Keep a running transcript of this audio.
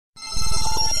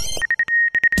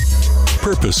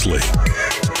Purposely.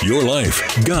 Your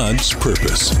life, God's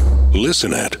purpose.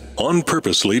 Listen at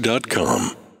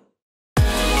onpurposely.com.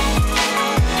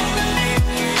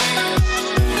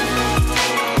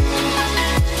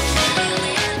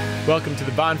 Welcome to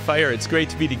the Bonfire. It's great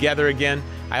to be together again.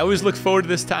 I always look forward to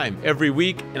this time every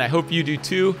week, and I hope you do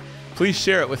too. Please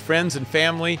share it with friends and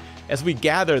family. As we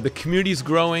gather, the community's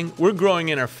growing. We're growing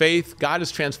in our faith. God is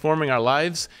transforming our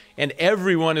lives, and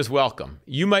everyone is welcome.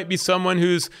 You might be someone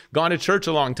who's gone to church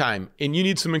a long time, and you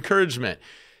need some encouragement.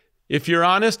 If you're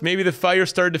honest, maybe the fire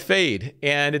started to fade,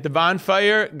 and at the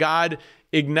Bonfire, God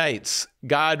ignites.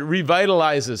 God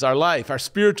revitalizes our life, our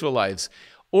spiritual lives.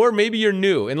 Or maybe you're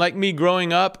new, and like me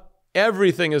growing up,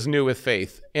 everything is new with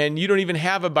faith, and you don't even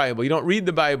have a Bible. You don't read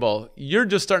the Bible. You're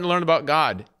just starting to learn about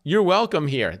God. You're welcome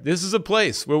here. This is a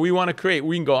place where we want to create.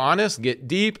 We can go honest, get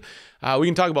deep. We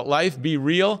can talk about life, be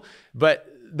real. But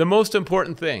the most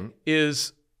important thing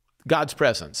is God's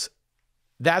presence.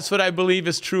 That's what I believe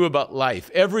is true about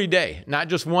life every day, not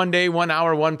just one day, 1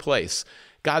 hour, one place.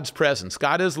 God's presence.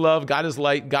 God is love. God is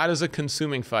light. God is a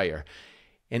consuming fire.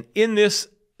 And in this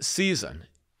season,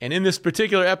 and in this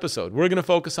particular episode, we're going to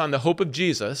focus on the hope of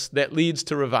Jesus that leads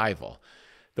to revival.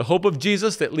 The hope of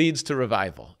Jesus that leads to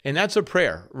revival. And that's a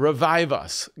prayer. Revive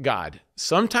us, God.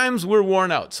 Sometimes we're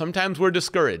worn out. Sometimes we're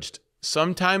discouraged.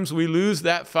 Sometimes we lose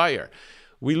that fire.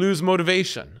 We lose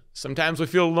motivation. Sometimes we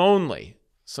feel lonely.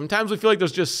 Sometimes we feel like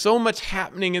there's just so much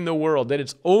happening in the world that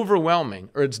it's overwhelming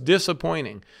or it's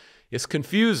disappointing. It's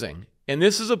confusing. And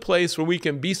this is a place where we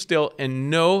can be still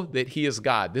and know that He is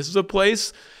God. This is a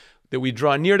place that we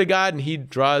draw near to God and He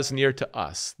draws near to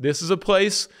us. This is a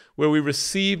place where we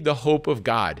receive the hope of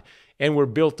God and we're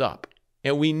built up.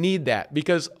 And we need that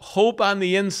because hope on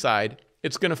the inside,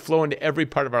 it's going to flow into every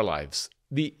part of our lives.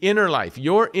 The inner life,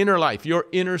 your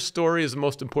inner story is the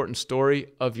most important story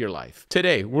of your life.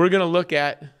 Today, we're going to look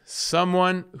at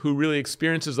someone who really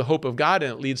experiences the hope of God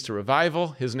and it leads to revival.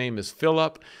 His name is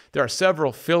Philip. There are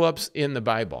several Philips in the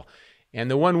Bible. And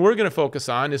the one we're going to focus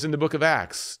on is in the book of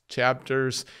Acts,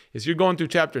 chapters, as you're going through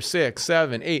chapter 6,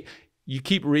 7, 8, you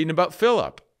keep reading about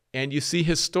Philip and you see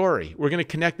his story. We're going to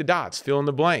connect the dots, fill in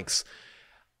the blanks.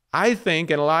 I think,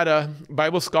 and a lot of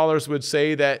Bible scholars would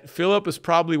say that Philip is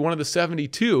probably one of the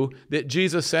 72 that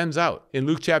Jesus sends out in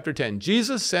Luke chapter 10.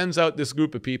 Jesus sends out this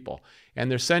group of people,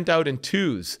 and they're sent out in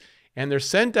twos. And they're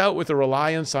sent out with a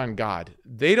reliance on God.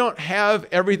 They don't have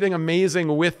everything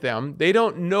amazing with them. They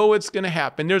don't know what's going to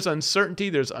happen. There's uncertainty.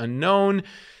 There's unknown.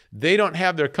 They don't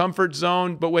have their comfort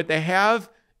zone. But what they have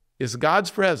is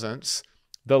God's presence,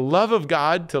 the love of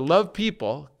God to love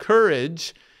people,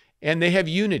 courage, and they have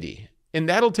unity. And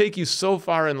that'll take you so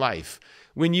far in life.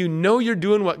 When you know you're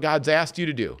doing what God's asked you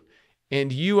to do,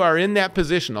 and you are in that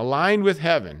position, aligned with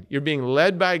heaven, you're being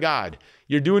led by God,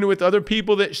 you're doing it with other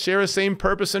people that share the same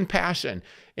purpose and passion,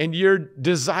 and you're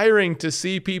desiring to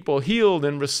see people healed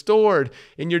and restored,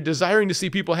 and you're desiring to see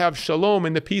people have shalom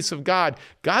and the peace of God,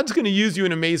 God's going to use you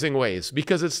in amazing ways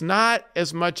because it's not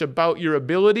as much about your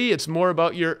ability, it's more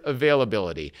about your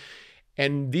availability.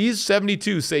 And these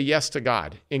 72 say yes to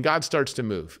God, and God starts to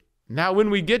move. Now, when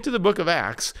we get to the book of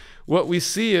Acts, what we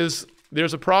see is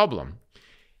there's a problem.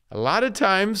 A lot of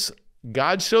times,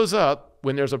 God shows up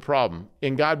when there's a problem,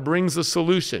 and God brings a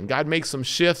solution. God makes some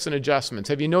shifts and adjustments.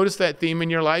 Have you noticed that theme in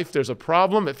your life? There's a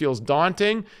problem, it feels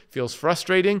daunting, feels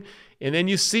frustrating, and then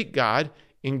you seek God,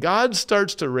 and God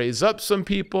starts to raise up some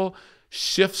people,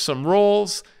 shift some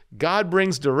roles. God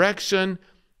brings direction.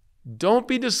 Don't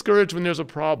be discouraged when there's a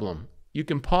problem. You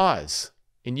can pause,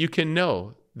 and you can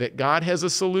know that God has a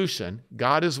solution.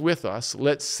 God is with us.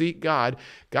 Let's seek God.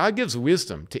 God gives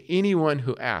wisdom to anyone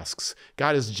who asks.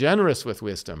 God is generous with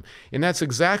wisdom. And that's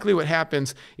exactly what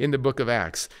happens in the book of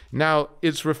Acts. Now,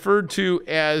 it's referred to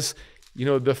as,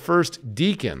 the first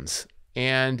deacons.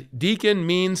 And deacon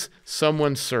means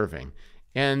someone serving.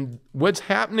 And what's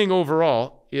happening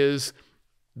overall is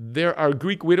there are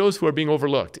Greek widows who are being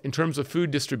overlooked in terms of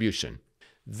food distribution.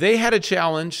 They had a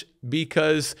challenge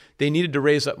because they needed to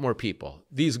raise up more people.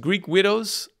 These Greek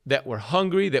widows that were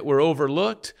hungry, that were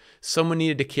overlooked, someone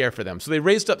needed to care for them. So they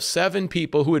raised up 7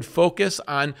 people who would focus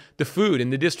on the food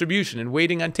and the distribution and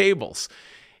waiting on tables.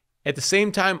 At the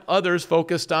same time, others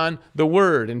focused on the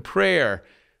word and prayer.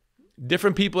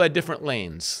 Different people had different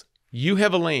lanes. You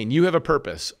have a lane. You have a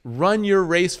purpose. Run your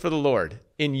race for the Lord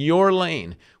in your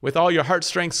lane with all your heart,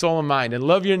 strength, soul, and mind, and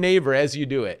love your neighbor as you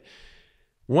do it.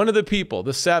 One of the people,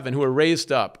 the 7 who were raised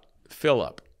up,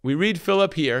 Philip. We read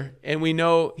Philip here, and we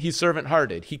know he's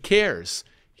servant-hearted. He cares.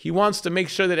 He wants to make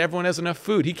sure that everyone has enough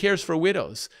food. He cares for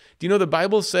widows. Do you know the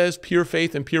Bible says pure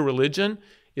faith and pure religion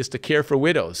is to care for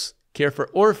widows, care for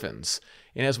orphans.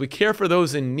 And as we care for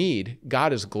those in need,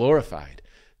 God is glorified.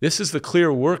 This is the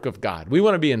clear work of God. We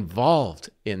want to be involved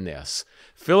in this.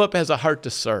 Philip has a heart to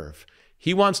serve.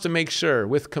 He wants to make sure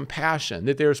with compassion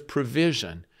that there's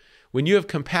provision. When you have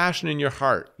compassion in your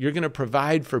heart, you're going to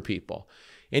provide for people.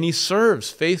 And he serves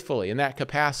faithfully in that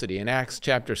capacity in Acts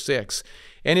chapter 6.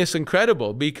 And it's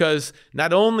incredible because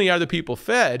not only are the people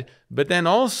fed, but then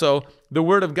also the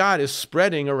word of God is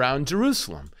spreading around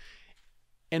Jerusalem.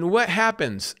 And what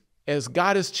happens as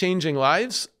God is changing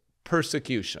lives?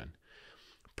 Persecution.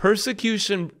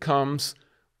 Persecution comes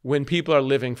when people are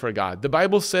living for God. The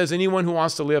Bible says anyone who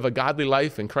wants to live a godly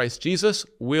life in Christ Jesus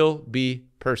will be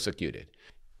persecuted.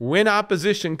 When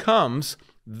opposition comes,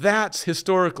 that's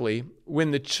historically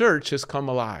when the church has come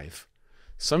alive.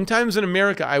 Sometimes in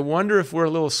America, I wonder if we're a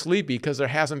little sleepy because there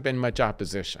hasn't been much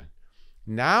opposition.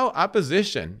 Now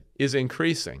opposition is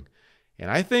increasing,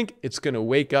 and I think it's going to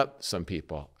wake up some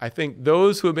people. I think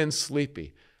those who have been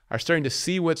sleepy are starting to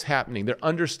see what's happening. They're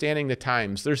understanding the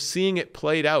times. They're seeing it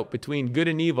played out between good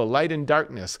and evil, light and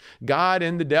darkness, God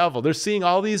and the devil. They're seeing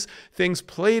all these things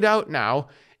played out now,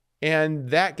 and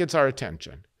that gets our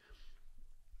attention.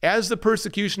 As the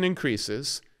persecution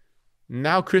increases,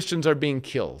 now Christians are being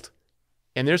killed,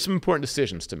 and there's some important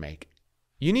decisions to make.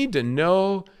 You need to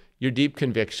know your deep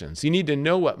convictions. You need to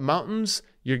know what mountains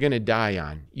you're going to die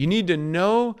on. You need to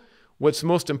know what's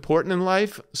most important in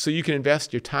life so you can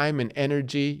invest your time and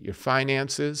energy, your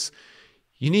finances.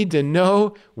 You need to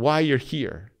know why you're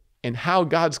here and how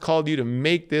God's called you to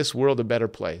make this world a better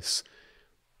place.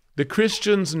 The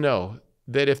Christians know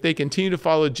that if they continue to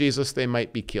follow Jesus, they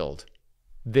might be killed.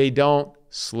 They don't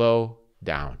slow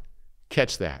down.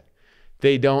 Catch that.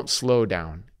 They don't slow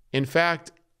down. In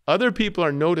fact, other people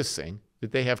are noticing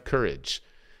that they have courage.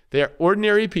 They are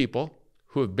ordinary people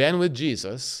who have been with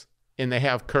Jesus, and they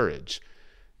have courage.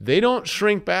 They don't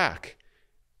shrink back.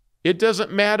 It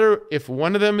doesn't matter if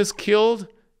one of them is killed,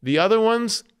 the other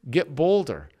ones get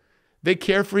bolder. They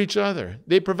care for each other.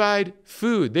 They provide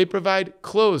food. They provide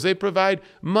clothes. They provide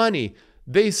money.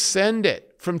 They send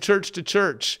it from church to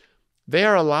church. They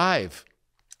are alive.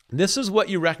 This is what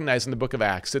you recognize in the book of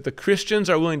Acts, that the Christians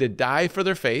are willing to die for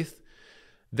their faith.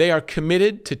 They are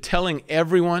committed to telling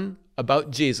everyone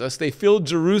about Jesus. They fill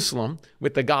Jerusalem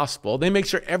with the gospel. They make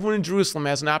sure everyone in Jerusalem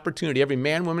has an opportunity, every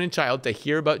man, woman, and child, to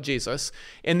hear about Jesus.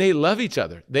 And they love each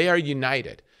other. They are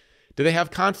united. Do they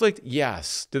have conflict?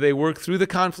 Yes. Do they work through the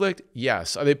conflict?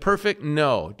 Yes. Are they perfect?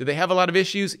 No. Do they have a lot of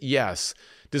issues? Yes.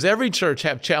 Does every church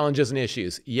have challenges and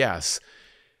issues? Yes.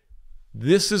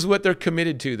 This is what they're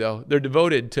committed to, though. They're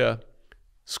devoted to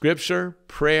scripture,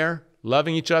 prayer,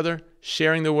 loving each other,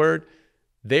 sharing the word.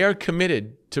 They are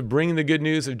committed to bringing the good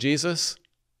news of Jesus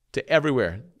to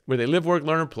everywhere. Where they live, work,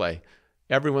 learn, or play,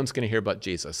 everyone's going to hear about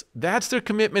Jesus. That's their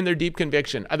commitment, their deep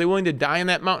conviction. Are they willing to die on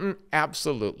that mountain?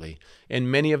 Absolutely.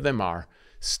 And many of them are.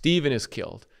 Stephen is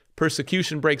killed.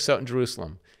 Persecution breaks out in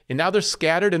Jerusalem. And now they're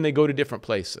scattered and they go to different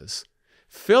places.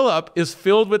 Philip is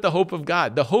filled with the hope of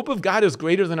God. The hope of God is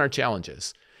greater than our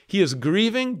challenges. He is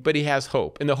grieving, but he has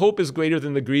hope. And the hope is greater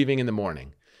than the grieving in the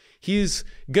morning. He's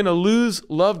going to lose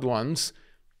loved ones.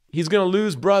 He's going to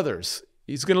lose brothers.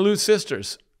 He's going to lose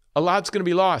sisters. A lot's going to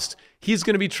be lost. He's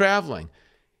going to be traveling.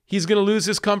 He's going to lose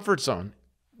his comfort zone.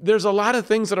 There's a lot of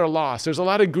things that are lost. There's a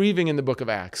lot of grieving in the book of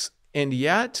Acts. And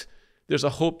yet, there's a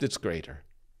hope that's greater.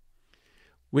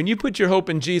 When you put your hope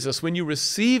in Jesus, when you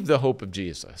receive the hope of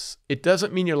Jesus, it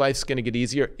doesn't mean your life's going to get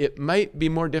easier. It might be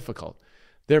more difficult.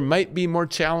 There might be more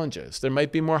challenges. There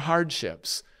might be more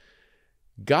hardships.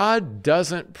 God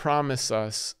doesn't promise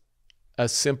us a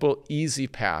simple, easy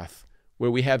path where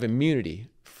we have immunity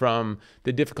from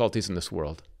the difficulties in this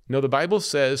world. No, the Bible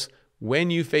says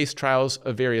when you face trials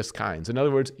of various kinds. In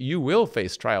other words, you will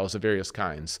face trials of various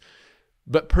kinds,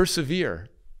 but persevere.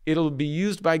 It'll be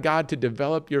used by God to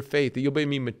develop your faith, that you'll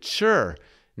be mature,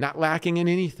 not lacking in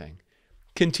anything.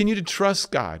 Continue to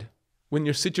trust God when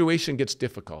your situation gets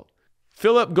difficult.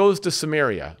 Philip goes to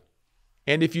Samaria.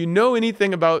 And if you know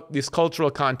anything about this cultural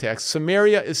context,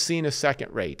 Samaria is seen as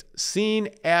second rate, seen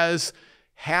as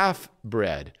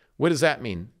half-bred. What does that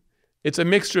mean? It's a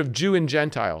mixture of Jew and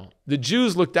Gentile. The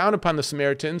Jews look down upon the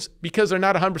Samaritans because they're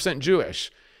not 100%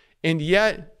 Jewish. And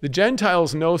yet, the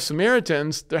Gentiles know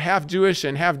Samaritans, they're half Jewish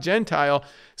and half Gentile.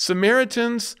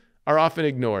 Samaritans are often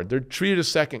ignored. They're treated as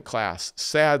second class,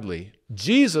 sadly.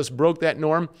 Jesus broke that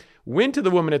norm, went to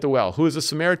the woman at the well, who is a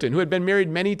Samaritan, who had been married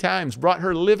many times, brought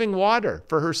her living water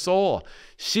for her soul.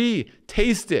 She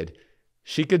tasted.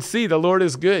 She could see the Lord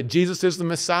is good. Jesus is the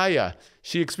Messiah.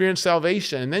 She experienced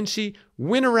salvation. And then she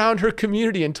went around her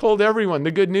community and told everyone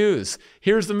the good news.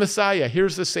 Here's the Messiah.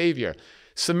 Here's the Savior.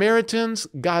 Samaritans,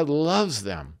 God loves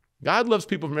them. God loves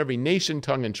people from every nation,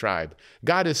 tongue, and tribe.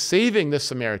 God is saving the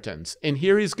Samaritans, and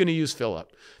here he's going to use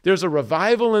Philip. There's a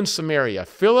revival in Samaria.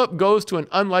 Philip goes to an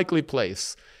unlikely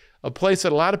place, a place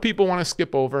that a lot of people want to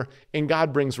skip over, and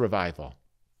God brings revival.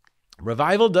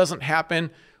 Revival doesn't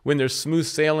happen when there's smooth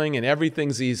sailing and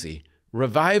everything's easy.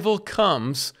 Revival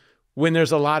comes when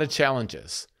there's a lot of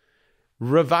challenges.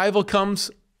 Revival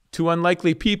comes to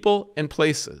unlikely people and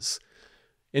places.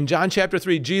 In John chapter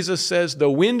 3, Jesus says, the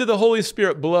wind of the Holy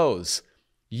Spirit blows.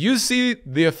 You see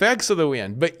the effects of the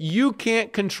wind, but you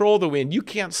can't control the wind. You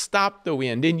can't stop the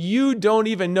wind, and you don't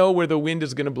even know where the wind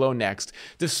is going to blow next.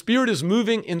 The Spirit is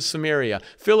moving in Samaria.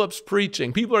 Philip's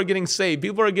preaching. People are getting saved.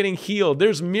 People are getting healed.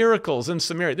 There's miracles in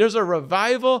Samaria. There's a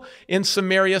revival in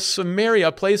Samaria. Samaria,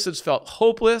 a place that's felt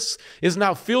hopeless, is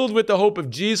now filled with the hope of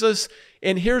Jesus.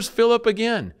 And here's Philip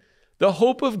again. The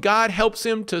hope of God helps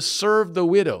him to serve the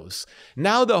widows.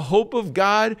 Now the hope of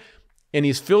God, and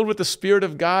he's filled with the Spirit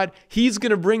of God, he's going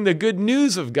to bring the good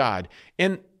news of God.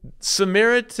 And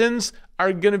Samaritans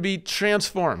are going to be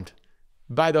transformed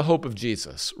by the hope of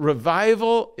Jesus.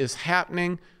 Revival is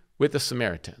happening with the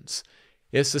Samaritans.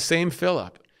 It's the same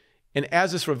Philip. And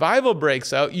as this revival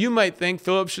breaks out, you might think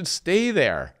Philip should stay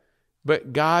there,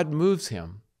 but God moves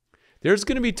him. There's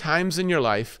going to be times in your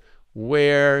life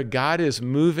where God is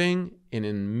moving in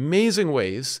amazing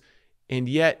ways, and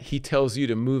yet he tells you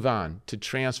to move on, to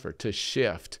transfer, to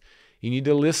shift. You need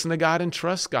to listen to God and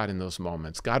trust God in those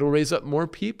moments. God will raise up more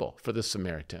people for the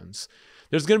Samaritans.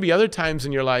 There's going to be other times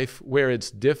in your life where it's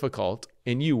difficult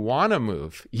and you want to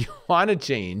move, you want to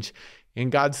change, and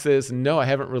God says, no, I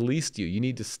haven't released you. You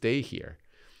need to stay here.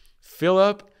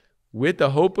 Philip, with the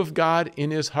hope of God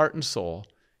in his heart and soul,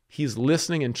 he's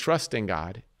listening and trusting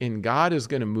God, and God is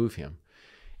going to move him.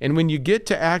 And when you get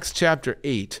to Acts chapter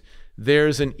 8,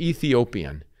 there's an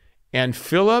Ethiopian, and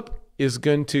Philip is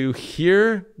going to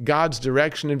hear God's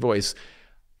direction and voice.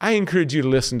 I encourage you to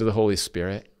listen to the Holy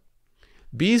Spirit.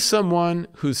 Be someone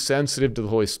who's sensitive to the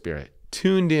Holy Spirit,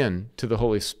 tuned in to the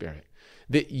Holy Spirit,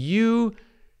 that you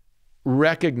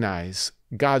recognize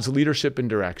God's leadership and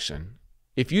direction.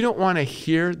 If you don't want to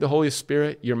hear the Holy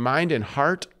Spirit, your mind and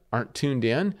heart aren't tuned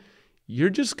in, you're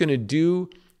just going to do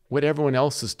what everyone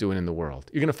else is doing in the world.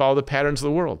 You're going to follow the patterns of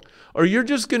the world. Or you're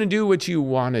just going to do what you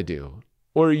want to do.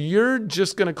 Or you're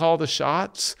just going to call the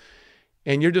shots,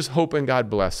 and you're just hoping God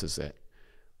blesses it.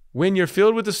 When you're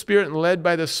filled with the Spirit and led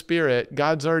by the Spirit,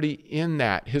 God's already in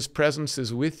that. His presence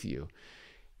is with you.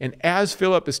 And as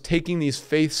Philip is taking these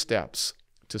faith steps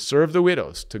to serve the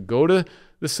widows, to go to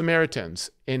the Samaritans,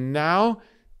 and now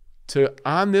to,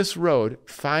 on this road,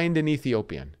 find an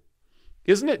Ethiopian.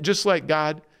 Isn't it just like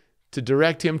God to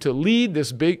direct him to leave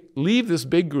this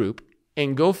big group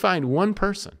and go find one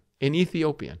person, an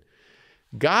Ethiopian?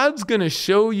 God's going to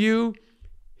show you,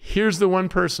 here's the one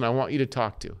person I want you to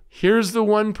talk to. Here's the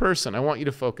one person I want you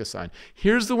to focus on.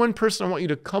 Here's the one person I want you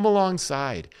to come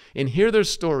alongside and hear their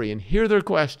story and hear their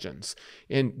questions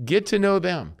and get to know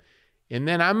them. And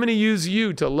then I'm going to use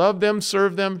you to love them,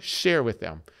 serve them, share with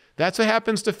them. That's what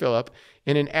happens to Philip.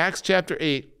 And in Acts chapter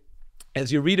 8,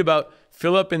 as you read about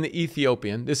Philip and the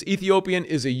Ethiopian, this Ethiopian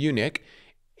is a eunuch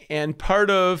and part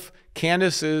of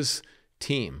Candace's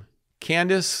team.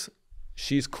 Candace,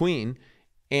 she's queen,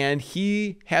 and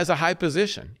he has a high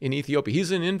position in Ethiopia.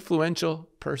 He's an influential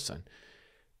person.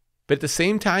 But at the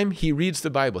same time, he reads the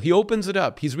Bible. He opens it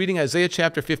up. He's reading Isaiah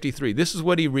chapter 53. This is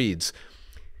what he reads.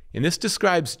 And this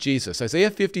describes Jesus. Isaiah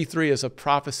 53 is a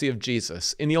prophecy of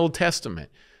Jesus in the Old Testament.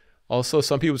 Also,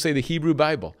 some people say the Hebrew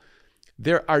Bible.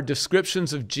 There are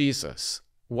descriptions of Jesus.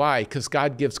 Why? Because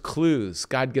God gives clues.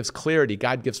 God gives clarity.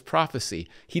 God gives prophecy.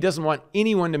 He doesn't want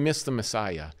anyone to miss the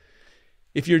Messiah.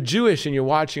 If you're Jewish and you're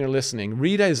watching or listening,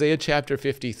 read Isaiah chapter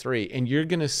 53, and you're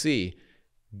going to see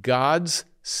God's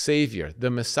Savior, the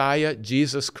Messiah,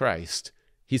 Jesus Christ.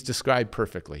 He's described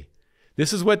perfectly.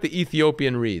 This is what the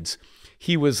Ethiopian reads.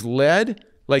 He was led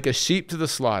like a sheep to the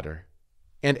slaughter,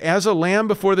 and as a lamb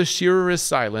before the shearer is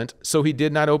silent, so he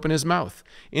did not open his mouth.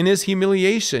 In his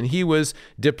humiliation, he was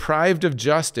deprived of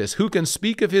justice. Who can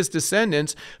speak of his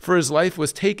descendants? For his life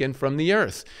was taken from the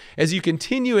earth. As you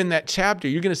continue in that chapter,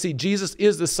 you're going to see Jesus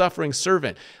is the suffering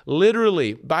servant.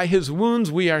 Literally, by his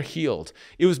wounds we are healed.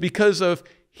 It was because of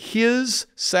his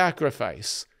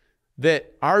sacrifice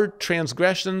that our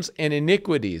transgressions and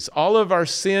iniquities, all of our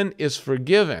sin is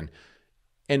forgiven.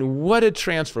 And what a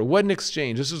transfer, what an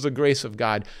exchange. This is the grace of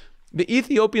God. The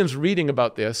Ethiopian's reading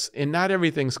about this, and not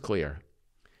everything's clear.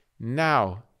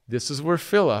 Now, this is where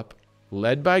Philip,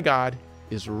 led by God,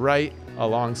 is right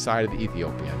alongside of the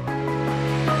Ethiopian.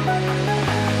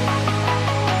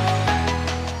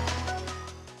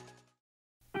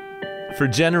 For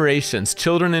generations,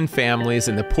 children and families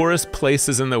in the poorest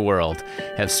places in the world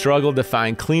have struggled to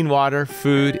find clean water,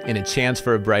 food, and a chance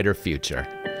for a brighter future.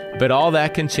 But all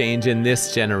that can change in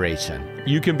this generation.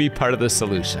 You can be part of the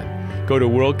solution. Go to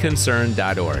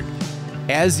worldconcern.org.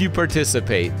 As you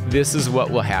participate, this is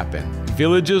what will happen.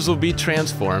 Villages will be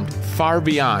transformed far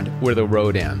beyond where the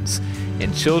road ends,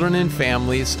 and children and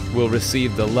families will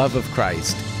receive the love of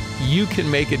Christ. You can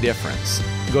make a difference.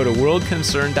 Go to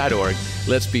worldconcern.org.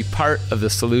 Let's be part of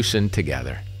the solution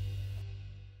together.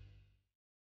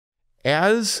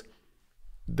 As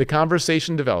the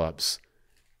conversation develops,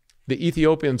 the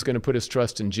Ethiopian's going to put his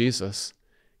trust in Jesus.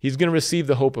 He's going to receive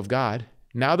the hope of God.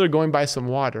 Now they're going by some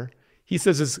water. He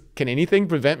says, can anything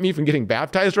prevent me from getting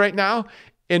baptized right now?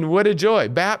 And what a joy,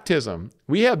 baptism.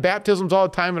 We have baptisms all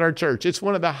the time in our church. It's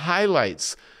one of the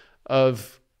highlights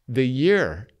of the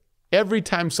year. Every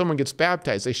time someone gets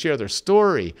baptized, they share their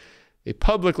story. They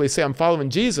publicly say, I'm following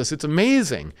Jesus. It's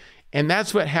amazing. And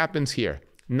that's what happens here.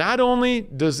 Not only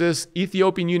does this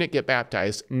Ethiopian eunuch get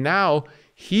baptized, now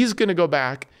he's going to go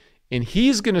back and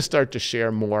he's going to start to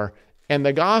share more. And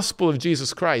the gospel of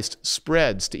Jesus Christ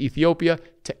spreads to Ethiopia,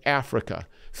 to Africa.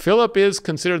 Philip is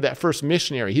considered that first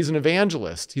missionary. He's an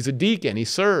evangelist. He's a deacon. He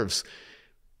serves.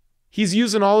 He's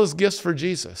using all his gifts for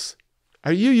Jesus.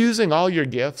 Are you using all your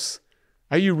gifts?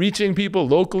 Are you reaching people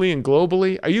locally and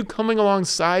globally? Are you coming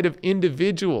alongside of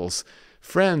individuals,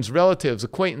 friends, relatives,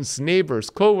 acquaintances, neighbors,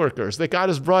 co-workers that God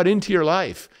has brought into your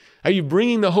life? Are you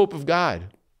bringing the hope of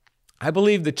God? I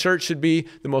believe the church should be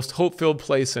the most hope-filled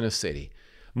place in a city.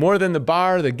 More than the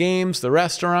bar, the games, the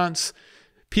restaurants,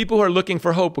 people who are looking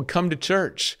for hope would come to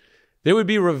church. There would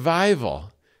be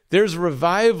revival. There's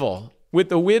revival with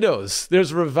the widows.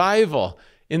 There's revival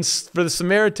for the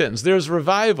Samaritans. There's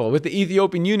revival with the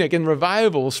Ethiopian eunuch, and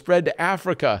revival will spread to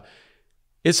Africa.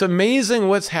 It's amazing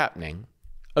what's happening.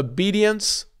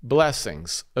 Obedience,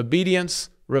 blessings. Obedience,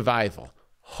 revival.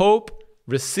 Hope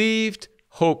received,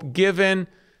 hope given,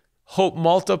 hope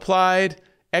multiplied,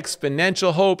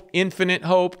 exponential hope, infinite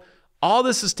hope. All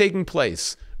this is taking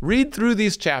place. Read through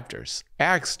these chapters.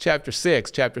 Acts chapter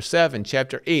 6, chapter 7,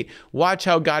 chapter 8. Watch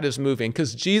how God is moving,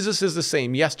 because Jesus is the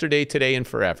same yesterday, today, and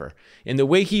forever. And the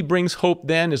way he brings hope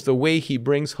then is the way he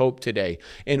brings hope today.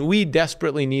 And we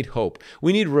desperately need hope.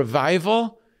 We need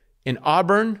revival in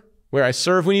Auburn, where I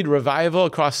serve. We need revival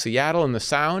across Seattle and the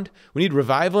Sound. We need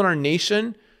revival in our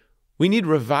nation. We need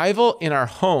revival in our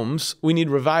homes. We need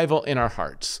revival in our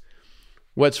hearts.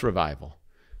 What's revival?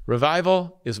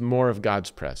 Revival is more of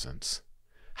God's presence.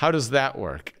 How does that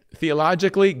work?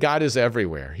 Theologically, God is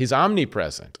everywhere. He's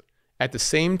omnipresent. At the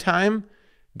same time,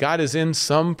 God is in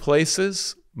some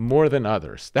places more than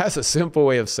others. That's a simple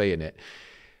way of saying it.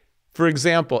 For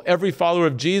example, every follower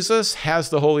of Jesus has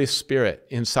the Holy Spirit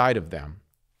inside of them.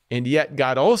 And yet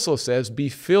God also says, be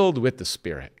filled with the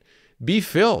Spirit. Be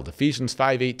filled, Ephesians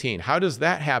 5:18. How does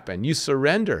that happen? You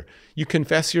surrender. You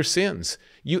confess your sins.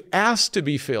 You ask to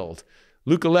be filled.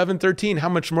 Luke 11:13, how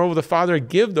much more will the Father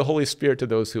give the Holy Spirit to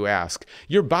those who ask?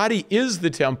 Your body is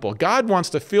the temple. God wants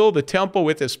to fill the temple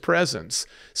with his presence.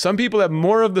 Some people have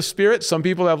more of the Spirit, some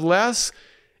people have less,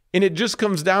 and it just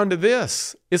comes down to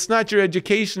this. It's not your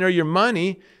education or your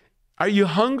money. Are you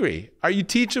hungry? Are you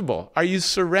teachable? Are you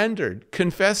surrendered?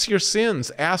 Confess your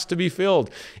sins, ask to be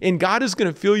filled, and God is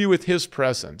going to fill you with his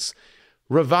presence.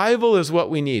 Revival is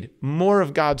what we need, more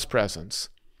of God's presence.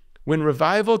 When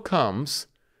revival comes,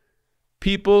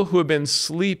 people who have been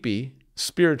sleepy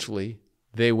spiritually,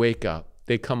 they wake up.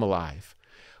 They come alive.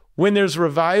 When there's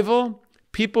revival,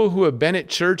 people who have been at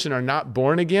church and are not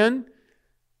born again,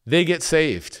 they get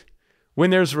saved. When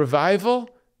there's revival,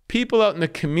 people out in the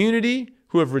community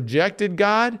who have rejected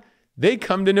God, they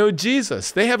come to know Jesus.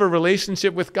 They have a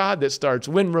relationship with God that starts.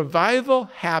 When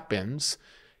revival happens,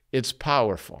 it's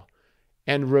powerful.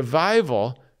 And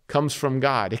revival comes from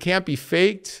God. It can't be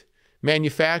faked,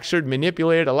 manufactured,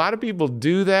 manipulated. A lot of people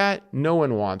do that. No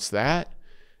one wants that.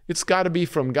 It's got to be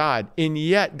from God. And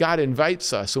yet God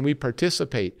invites us and we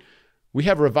participate. We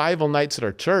have revival nights at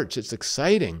our church. It's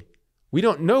exciting. We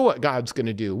don't know what God's going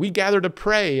to do. We gather to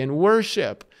pray and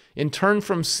worship and turn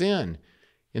from sin.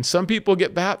 And some people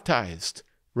get baptized.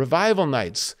 Revival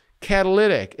nights,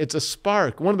 catalytic. It's a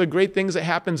spark. One of the great things that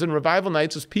happens in revival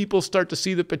nights is people start to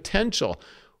see the potential.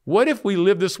 What if we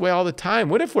live this way all the time?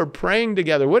 What if we're praying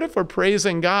together? What if we're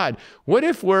praising God? What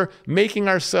if we're making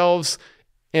ourselves,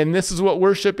 and this is what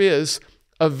worship is,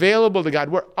 available to God?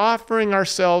 We're offering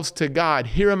ourselves to God.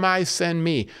 Here am I, send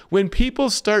me. When people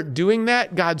start doing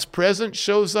that, God's presence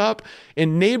shows up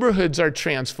and neighborhoods are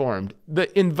transformed.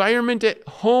 The environment at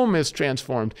home is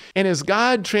transformed. And as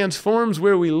God transforms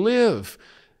where we live,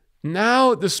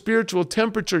 now the spiritual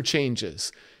temperature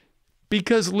changes.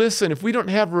 Because listen, if we don't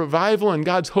have revival and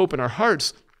God's hope in our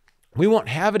hearts, we won't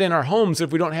have it in our homes.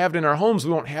 If we don't have it in our homes,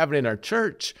 we won't have it in our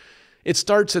church. It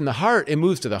starts in the heart. It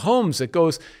moves to the homes. It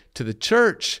goes to the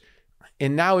church.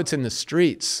 And now it's in the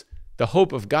streets. The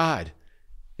hope of God.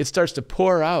 It starts to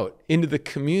pour out into the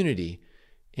community.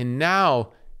 And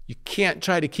now you can't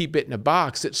try to keep it in a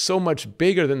box. It's so much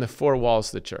bigger than the four walls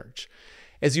of the church.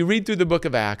 As you read through the book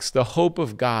of Acts, the hope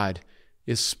of God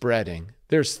is spreading.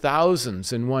 There's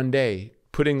thousands in one day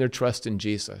putting their trust in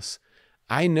Jesus.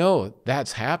 I know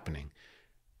that's happening.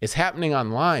 It's happening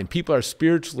online. People are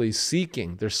spiritually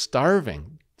seeking. They're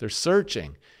starving. They're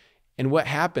searching. And what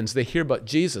happens? They hear about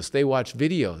Jesus. They watch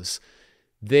videos.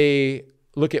 They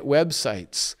look at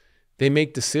websites. They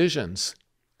make decisions.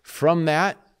 From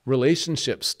that,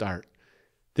 relationships start.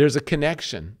 There's a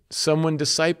connection. Someone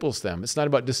disciples them. It's not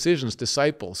about decisions,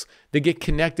 disciples. They get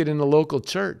connected in the local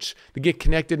church. They get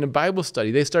connected in a Bible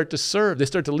study. They start to serve. They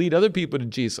start to lead other people to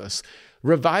Jesus.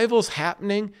 Revival's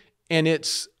happening, and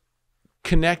it's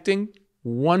connecting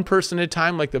one person at a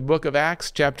time, like the book of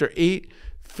Acts, chapter 8,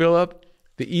 Philip,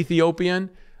 the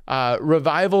Ethiopian.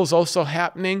 Revival's also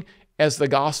happening as the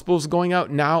gospel's going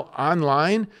out now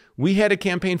online. We had a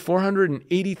campaign,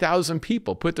 480,000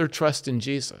 people put their trust in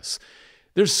Jesus.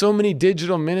 There's so many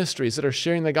digital ministries that are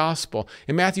sharing the gospel.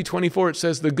 In Matthew 24, it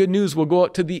says the good news will go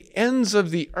out to the ends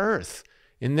of the earth,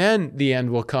 and then the end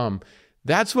will come.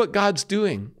 That's what God's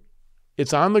doing.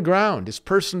 It's on the ground. It's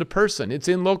person to person. It's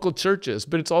in local churches,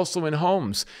 but it's also in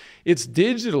homes. It's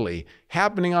digitally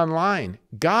happening online.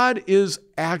 God is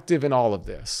active in all of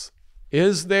this.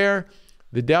 Is there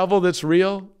the devil that's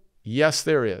real? Yes,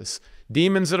 there is.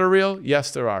 Demons that are real?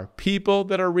 Yes, there are. People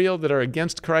that are real, that are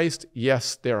against Christ?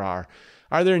 Yes, there are.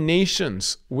 Are there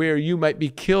nations where you might be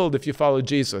killed if you follow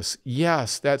Jesus?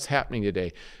 Yes, that's happening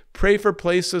today. Pray for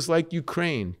places like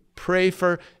Ukraine. Pray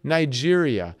for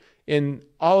Nigeria and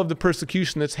all of the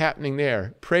persecution that's happening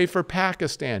there. Pray for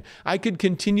Pakistan. I could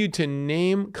continue to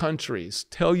name countries,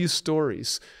 tell you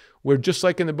stories where, just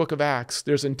like in the book of Acts,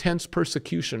 there's intense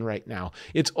persecution right now.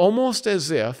 It's almost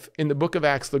as if in the book of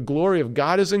Acts, the glory of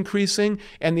God is increasing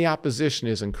and the opposition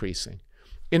is increasing.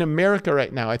 In America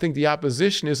right now, I think the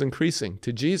opposition is increasing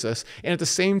to Jesus. And at the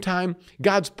same time,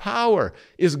 God's power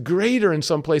is greater in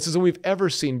some places than we've ever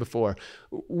seen before.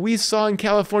 We saw in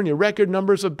California record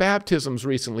numbers of baptisms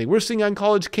recently. We're seeing on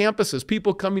college campuses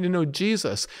people coming to know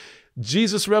Jesus.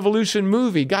 Jesus Revolution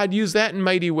movie, God used that in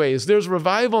mighty ways. There's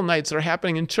revival nights that are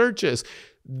happening in churches.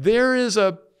 There is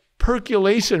a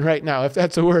percolation right now, if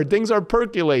that's a word. Things are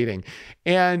percolating.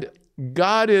 And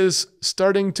God is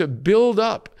starting to build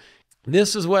up.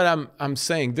 This is what I'm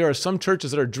saying. There are some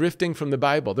churches that are drifting from the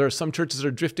Bible. There are some churches that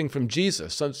are drifting from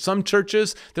Jesus. Some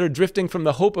churches that are drifting from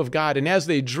the hope of God. And as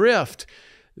they drift,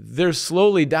 they're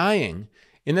slowly dying.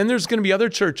 And then there's going to be other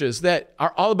churches that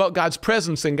are all about God's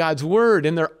presence and God's word.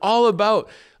 And they're all about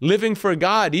living for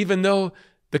God, even though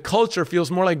the culture feels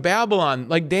more like Babylon.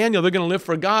 Like Daniel, they're going to live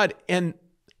for God. And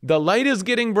the light is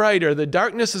getting brighter. The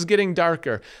darkness is getting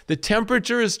darker. The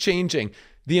temperature is changing.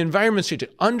 The environment's changing.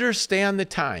 Understand the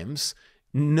times.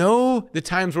 Know the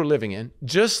times we're living in.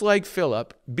 Just like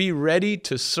Philip, be ready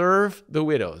to serve the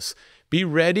widows. Be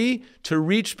ready to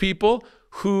reach people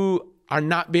who are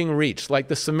not being reached, like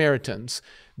the Samaritans.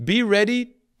 Be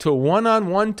ready to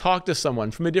one-on-one talk to someone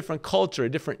from a different culture, a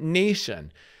different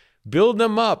nation. Build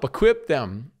them up, equip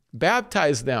them,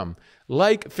 baptize them,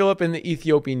 like Philip and the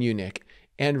Ethiopian eunuch.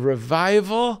 And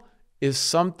revival is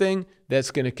something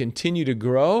that's going to continue to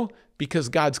grow because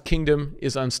God's kingdom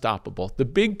is unstoppable. The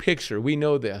big picture, we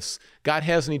know this. God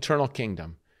has an eternal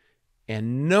kingdom,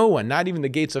 and no one, not even the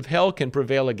gates of hell, can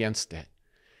prevail against it.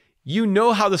 You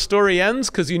know how the story ends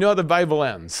because you know how the Bible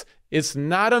ends. It's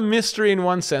not a mystery in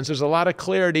one sense. There's a lot of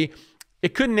clarity.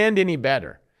 It couldn't end any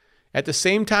better. At the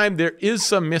same time, there is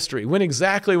some mystery. When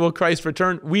exactly will Christ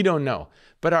return? We don't know.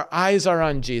 But our eyes are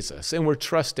on Jesus, and we're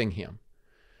trusting him.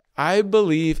 I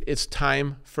believe it's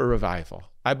time for revival.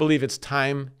 I believe it's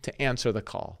time to answer the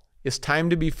call. It's time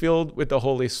to be filled with the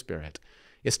Holy Spirit.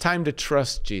 It's time to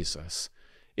trust Jesus.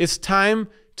 It's time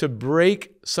to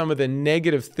break some of the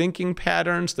negative thinking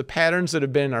patterns, the patterns that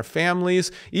have been in our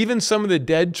families, even some of the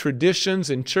dead traditions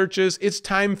in churches. It's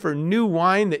time for new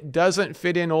wine that doesn't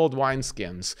fit in old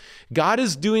wineskins. God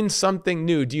is doing something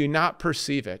new. Do you not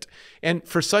perceive it? And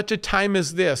for such a time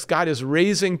as this, God is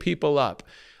raising people up.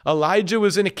 Elijah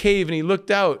was in a cave and he looked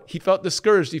out. He felt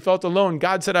discouraged. He felt alone.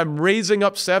 God said, I'm raising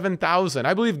up 7,000.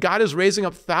 I believe God is raising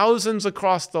up thousands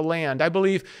across the land. I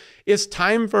believe It's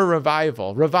time for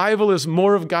revival. Revival is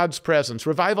more of God's presence.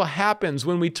 Revival happens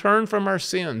when we turn from our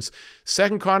sins.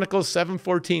 2 Chronicles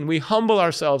 7:14, we humble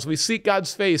ourselves. We seek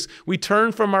God's face. We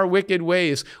turn from our wicked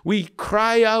ways. We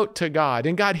cry out to God,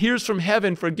 and God hears from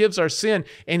heaven, forgives our sin,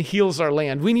 and heals our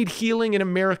land. We need healing in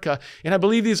America, and I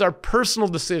believe these are personal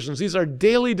decisions. These are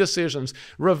daily decisions.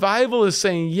 Revival is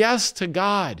saying yes to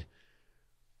God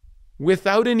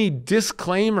without any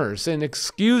disclaimers and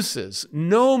excuses.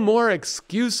 No more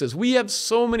excuses. We have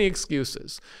so many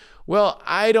excuses. Well,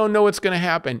 I don't know what's going to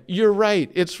happen. You're right.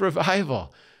 It's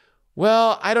revival.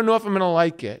 Well, I don't know if I'm going to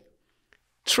like it.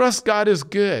 Trust God is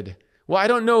good. Well, I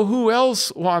don't know who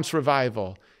else wants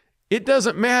revival. It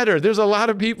doesn't matter. There's a lot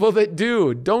of people that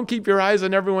do. Don't keep your eyes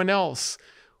on everyone else.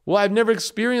 Well, I've never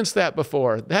experienced that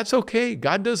before. That's okay.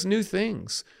 God does new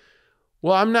things.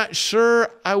 Well, I'm not sure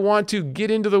I want to get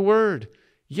into the Word.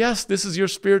 Yes, this is your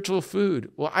spiritual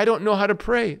food. Well, I don't know how to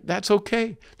pray. That's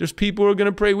okay. There's people who are going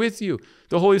to pray with you.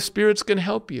 The Holy Spirit's going to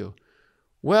help you.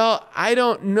 Well, I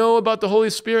don't know about the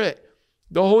Holy Spirit.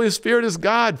 The Holy Spirit is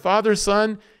God, Father,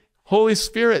 Son, Holy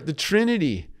Spirit, the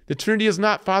Trinity. The Trinity is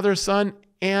not Father, Son,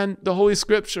 and the Holy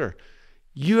Scripture.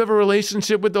 You have a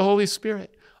relationship with the Holy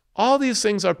Spirit. All these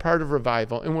things are part of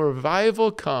revival. And when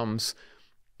revival comes,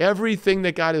 everything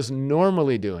that God is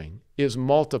normally doing is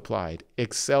multiplied,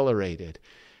 accelerated.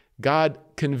 God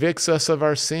convicts us of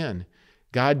our sin.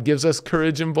 God gives us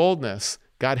courage and boldness.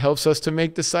 God helps us to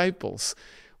make disciples.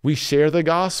 We share the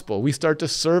gospel. We start to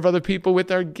serve other people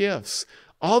with our gifts.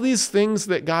 All these things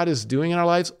that God is doing in our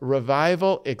lives,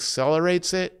 revival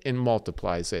accelerates it and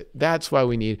multiplies it. That's why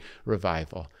we need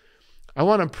revival. I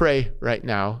want to pray right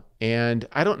now, and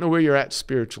I don't know where you're at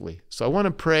spiritually. So I want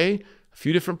to pray a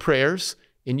few different prayers,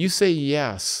 and you say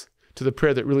yes to the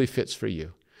prayer that really fits for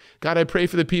you. God, I pray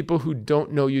for the people who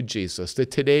don't know you, Jesus, that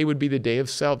today would be the day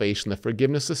of salvation, the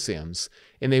forgiveness of sins,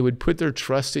 and they would put their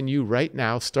trust in you right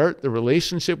now, start the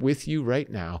relationship with you right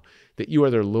now, that you are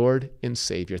their Lord and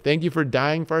Savior. Thank you for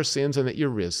dying for our sins and that you're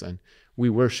risen. We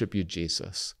worship you,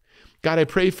 Jesus. God, I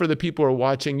pray for the people who are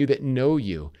watching you that know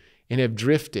you and have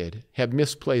drifted, have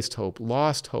misplaced hope,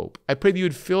 lost hope. I pray that you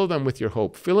would fill them with your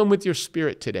hope. Fill them with your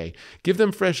Spirit today. Give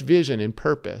them fresh vision and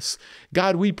purpose.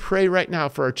 God, we pray right now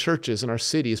for our churches and our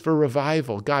cities, for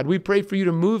revival. God, we pray for you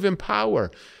to move in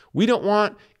power. We don't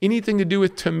want anything to do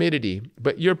with timidity,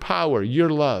 but your power, your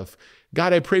love.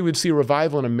 God, I pray we'd see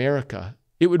revival in America.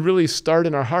 It would really start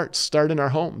in our hearts, start in our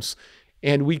homes.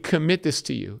 And we commit this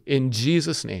to you. In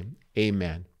Jesus' name,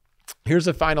 amen. Here's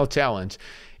a final challenge.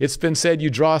 It's been said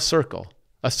you draw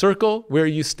a circle where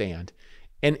you stand.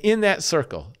 And in that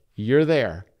circle, you're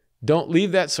there. Don't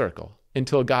leave that circle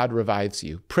until God revives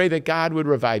you. Pray that God would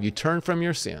revive you. Turn from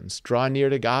your sins. Draw near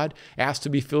to God. Ask to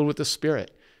be filled with the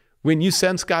Spirit. When you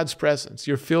sense God's presence,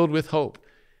 you're filled with hope.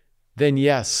 Then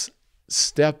yes,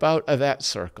 step out of that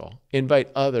circle.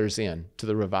 Invite others in to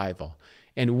the revival.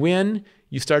 And when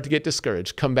you start to get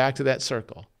discouraged, come back to that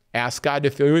circle. Ask God to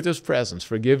fill you with his presence,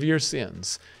 forgive your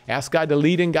sins. Ask God to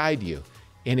lead and guide you.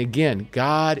 And again,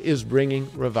 God is bringing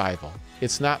revival.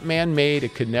 It's not man-made,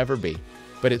 it could never be.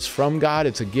 But it's from God,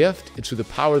 it's a gift, it's through the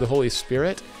power of the Holy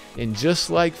Spirit. And just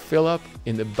like Philip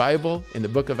in the Bible, in the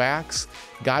book of Acts,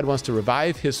 God wants to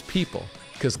revive his people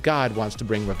because God wants to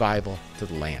bring revival to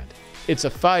the land. It's a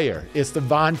fire, it's the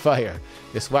bonfire.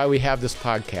 It's why we have this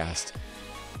podcast.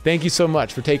 Thank you so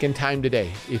much for taking time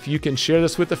today. If you can share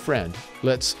this with a friend,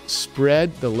 let's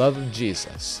spread the love of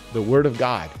Jesus, the Word of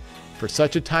God. For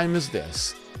such a time as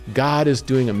this, God is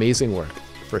doing amazing work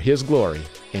for his glory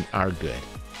and our good.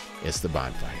 It's the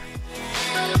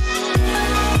bonfire.